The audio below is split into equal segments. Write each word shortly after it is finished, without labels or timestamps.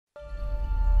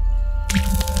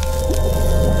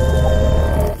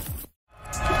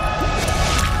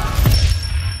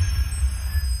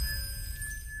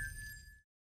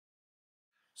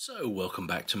So welcome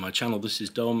back to my channel. This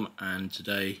is Dom, and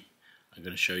today I'm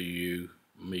going to show you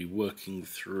me working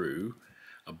through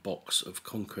a box of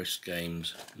Conquest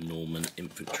Games Norman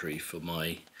Infantry for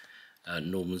my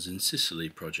Normans in Sicily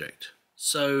project.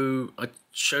 So I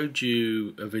showed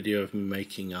you a video of me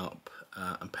making up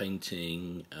and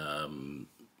painting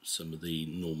some of the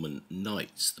Norman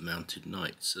knights, the mounted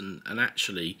knights, and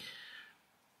actually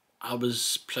I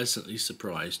was pleasantly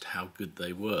surprised how good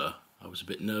they were. I was a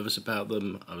bit nervous about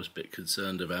them, I was a bit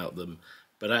concerned about them,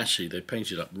 but actually they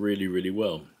painted up really, really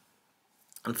well.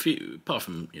 And apart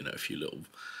from, a few little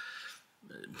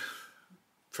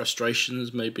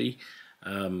frustrations maybe,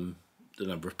 the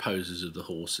number of poses of the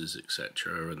horses,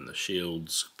 etc., and the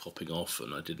shields popping off,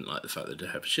 and I didn't like the fact that they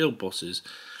have shield bosses,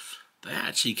 they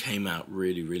actually came out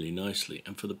really, really nicely,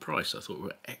 and for the price I thought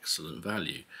were excellent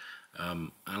value.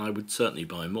 And I would certainly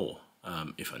buy more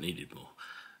if I needed more,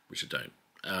 which I don't.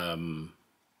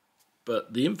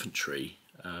 But the infantry,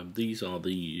 these are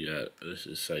the, let's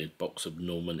just say, box of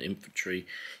Norman Infantry.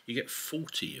 You get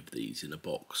 40 of these in a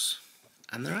box,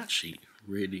 and they're actually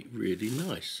really, really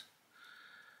nice.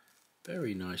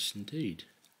 Very nice indeed.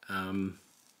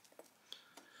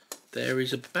 There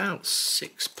is about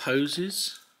 6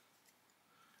 poses.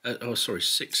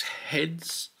 6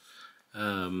 heads.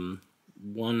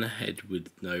 One head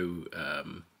with no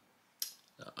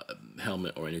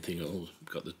helmet or anything. It's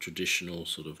got the traditional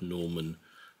sort of Norman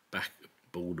back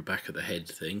of the head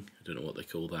thing. I don't know what they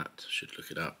call that. Should look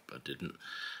it up. I didn't.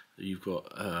 You've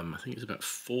got I think it's about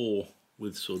 4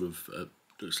 with sort of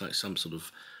looks like some sort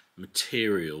of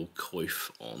material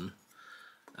coif on,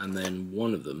 and then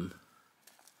one of them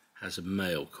has a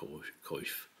male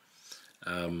coif.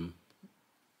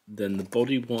 Then the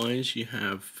body wise you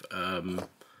have I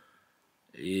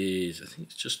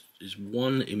think it's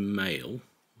one in male,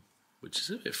 which is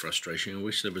a bit frustrating. I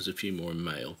wish there was a few more in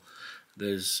male.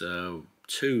 There's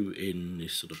 2 in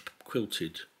this sort of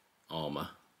quilted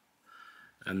armour,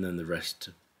 and then the rest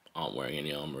aren't wearing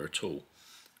any armour at all,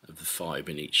 of the 5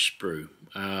 in each sprue.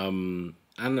 And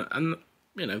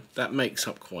that makes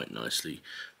up quite nicely.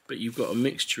 But you've got a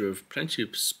mixture of plenty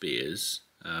of spears,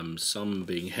 some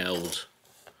being held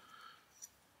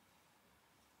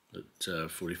at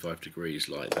 45 degrees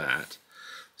like that,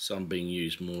 some being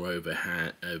used more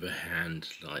overhand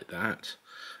like that.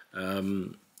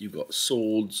 You've got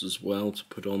swords as well to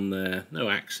put on there, no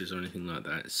axes or anything like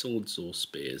that, it's swords or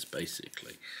spears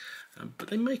basically, but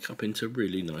they make up into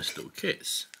really nice little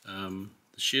kits. The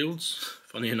shields,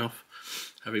 funny enough,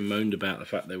 having moaned about the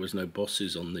fact there was no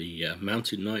bosses on the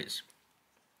mounted knights,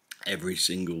 every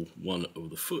single one of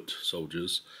the foot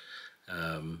soldiers,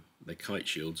 the kite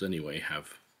shields anyway,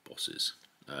 have bosses.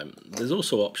 There's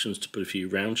also options to put a few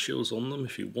round shields on them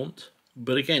if you want,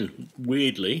 but again,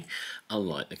 weirdly,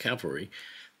 unlike the cavalry,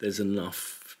 there's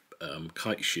enough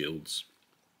kite shields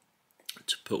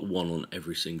to put one on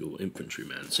every single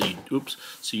infantryman, so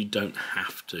you don't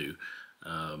have to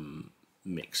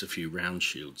mix a few round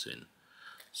shields in.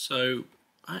 So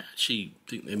I actually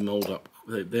think they mould up,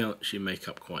 they actually make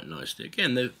up quite nicely.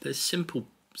 Again, they're simple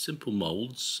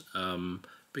molds,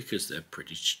 because they're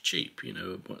pretty cheap.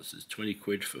 What's this, 20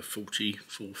 quid for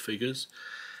 44 figures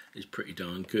is pretty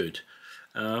darn good.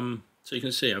 So you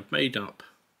can see I've made up,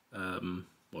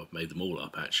 I've made them all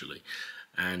up actually,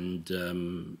 and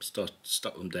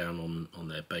stuck them down on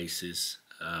their bases.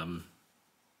 I'm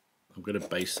going to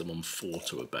base them on 4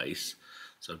 to a base,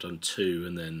 so I've done 2,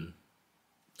 and then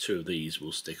 2 of these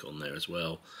will stick on there as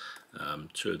well.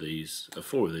 4 of these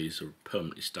are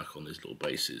permanently stuck on these little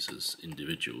bases as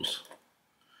individuals.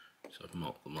 So I've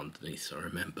marked them underneath so I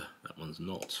remember. That one's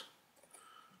not.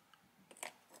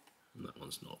 And that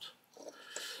one's not.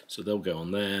 So they'll go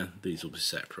on there. These will be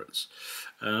separates.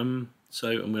 So I'm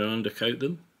going to undercoat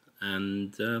them,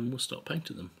 and we'll start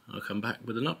painting them. I'll come back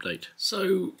with an update.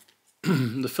 So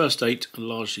the first 8 are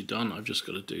largely done. I've just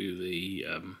got to do the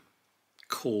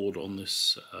cord on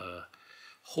this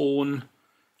horn.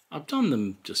 I've done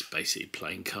them just basically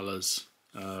plain colours,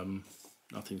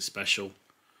 nothing special.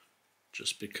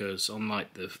 Just because,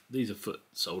 unlike these are foot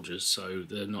soldiers, so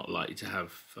they're not likely to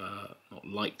have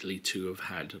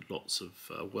had lots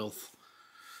of wealth.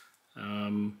 So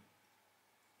I'm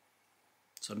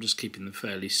just keeping them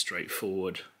fairly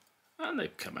straightforward, and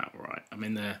they've come out right. I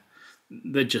mean,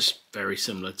 they're just very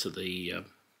similar to the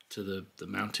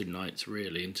mounted knights,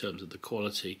 really, in terms of the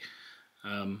quality.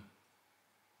 The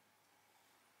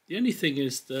only thing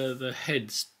is the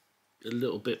head's a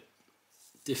little bit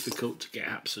difficult to get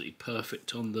absolutely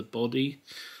perfect on the body.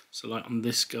 So like on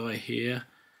this guy here,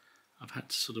 I've had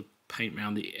to sort of paint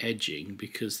around the edging,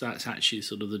 because that's actually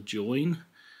sort of the join.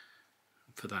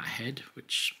 for that head,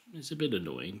 which is a bit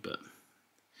annoying, but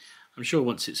I'm sure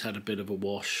once it's had a bit of a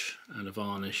wash and a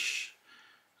varnish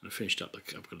and I've finished up,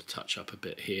 I've got to touch up a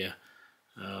bit here,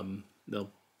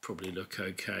 they'll probably look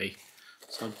okay.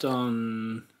 So I've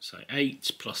done, say,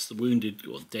 8 plus the wounded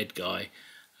or dead guy,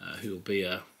 who will be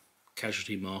a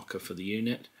casualty marker for the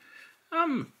unit.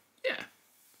 Yeah,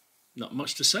 not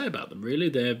much to say about them really.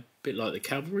 They're a bit like the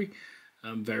cavalry,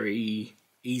 very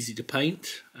easy to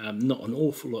paint, not an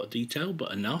awful lot of detail,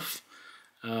 but enough.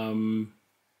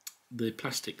 The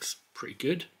plastic's pretty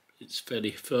good, it's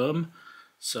fairly firm,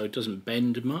 so it doesn't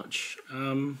bend much.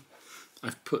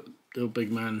 I've put the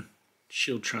big man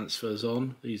shield transfers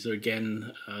on. These are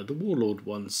again, the Warlord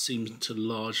ones seem to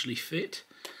largely fit.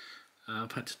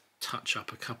 I've had to touch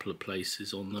up a couple of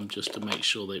places on them just to make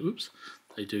sure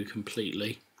they do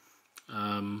completely.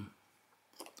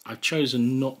 I've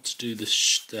chosen not to do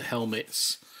the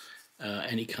helmets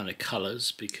any kind of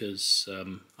colours because,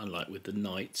 unlike with the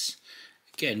knights,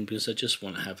 again because I just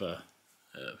want to have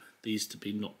these to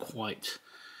be not quite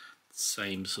the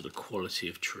same sort of quality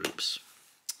of troops.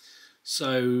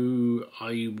 So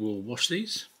I will wash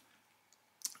these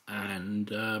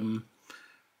and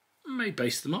may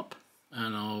base them up,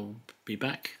 and I'll be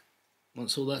back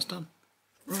once all that's done.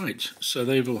 Right, so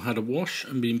they've all had a wash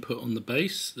and been put on the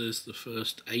base. There's the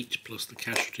first 8 plus the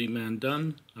casualty man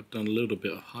done. I've done a little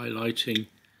bit of highlighting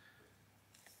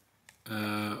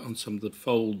on some of the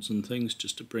folds and things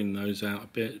just to bring those out a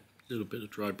bit. A little bit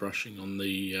of dry brushing on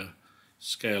the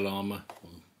scale armour or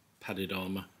padded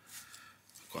armour.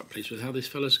 Quite pleased with how these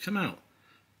fellows come out.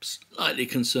 Slightly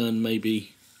concerned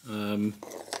maybe I've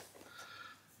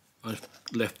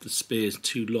left the spears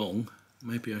too long.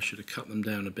 Maybe I should have cut them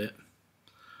down a bit.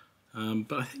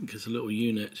 But I think as a little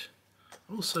unit,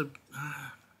 also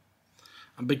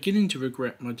I'm beginning to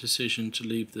regret my decision to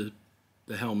leave the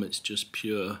helmets just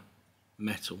pure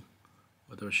metal.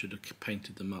 Whether I should have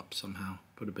painted them up somehow,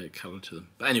 put a bit of colour to them.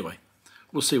 But anyway,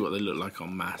 we'll see what they look like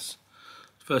en masse.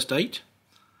 First 8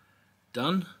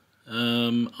 done.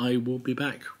 I will be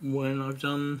back when I've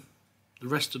done the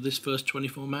rest of this first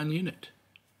 24-man unit.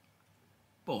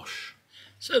 Bosh.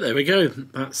 So there we go.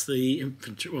 That's the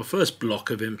infantry, well, first block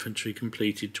of infantry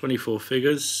completed. 24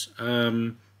 figures,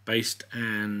 based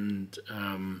and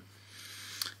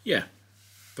yeah,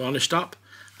 varnished up.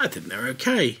 I think they're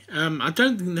okay. I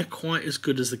don't think they're quite as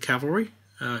good as the cavalry,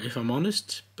 if I'm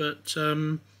honest, but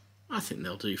I think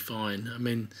they'll do fine. I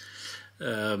mean,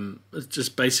 it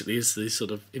just basically is the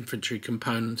sort of infantry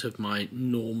component of my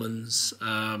Normans.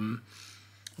 I've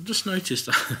just noticed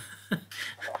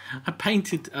I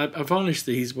varnished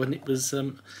these when it was,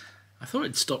 I thought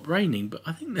it'd stop raining, but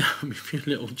I think there will be a few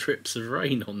little drips of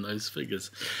rain on those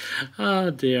figures. Oh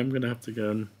dear, I'm going to have to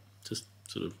go and just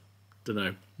sort of, don't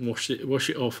know, wash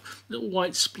it off. Little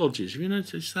white splodges, have you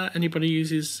noticed that? Anybody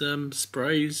uses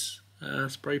sprays,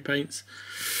 spray paints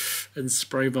and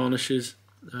spray varnishes?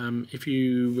 If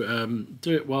you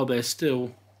do it while there's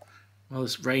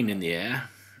rain in the air,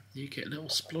 you get little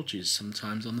splodges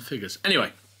sometimes on the figures.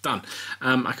 Anyway, done.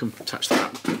 I can touch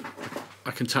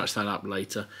that up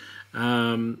later.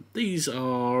 These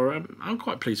are, I'm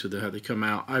quite pleased with how they come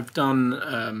out. I've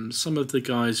done some of the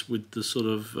guys with the sort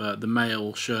of the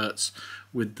male shirts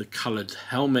with the coloured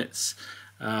helmets,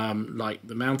 like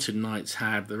the Mounted Knights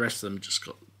have. The rest of them just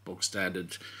got bog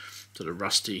standard sort of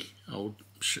rusty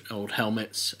old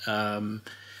helmets.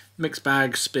 Mixed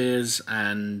bag, spears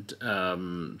and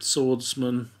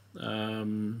swordsmen.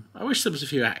 I wish there was a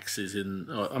few axes in.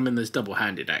 I mean, there's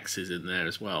double-handed axes in there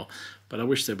as well, but I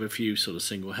wish there were a few sort of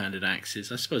single-handed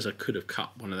axes. I suppose I could have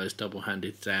cut one of those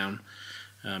double-handed down,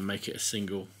 make it a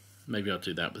single. Maybe I'll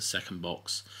do that with the second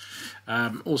box.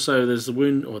 Also, there's the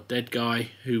wound or dead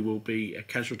guy who will be a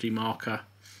casualty marker.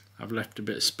 I've left a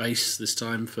bit of space this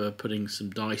time for putting some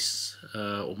dice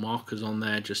or markers on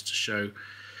there just to show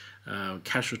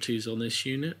casualties on this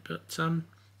unit. But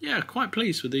yeah, quite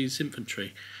pleased with these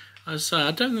infantry. As I say,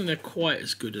 I don't think they're quite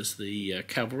as good as the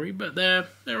cavalry, but they're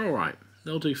all right.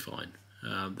 They'll do fine.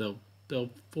 They'll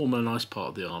form a nice part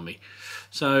of the army.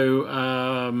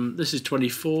 So this is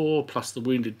 24 plus the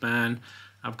wounded man.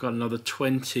 I've got another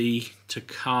 20 to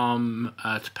come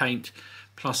to paint.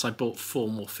 Plus, I bought 4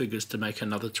 more figures to make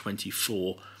another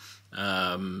 24.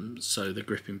 So the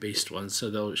gripping beast ones.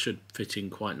 So they should fit in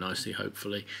quite nicely,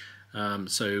 hopefully.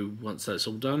 So once that's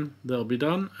all done, they'll be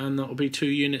done, and that'll be 2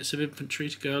 units of infantry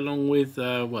to go along with,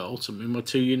 well, ultimately my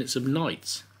 2 units of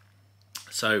knights.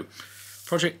 So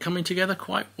project coming together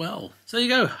quite well. So there you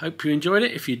go. Hope you enjoyed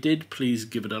it. If you did, please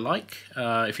give it a like.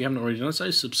 If you haven't already done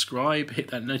so, subscribe, hit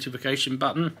that notification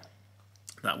button.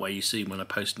 That way you see when I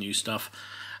post new stuff.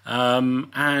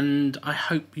 And I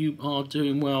hope you are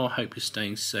doing well. I hope you're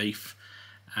staying safe.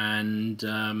 And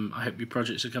I hope your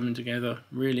projects are coming together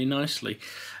really nicely.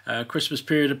 Christmas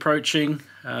period approaching.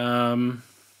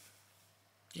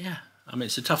 Yeah, I mean,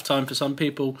 it's a tough time for some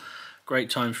people, great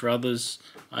time for others.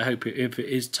 I hope if it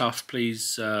is tough,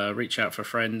 please reach out for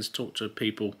friends, talk to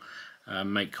people,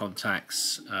 make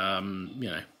contacts,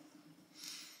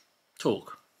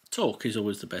 talk. Talk is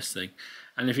always the best thing.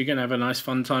 And if you're going to have a nice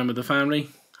fun time with the family,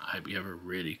 I hope you have a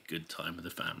really good time with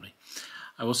the family.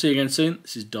 I will see you again soon.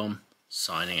 This is Dom,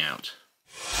 signing out.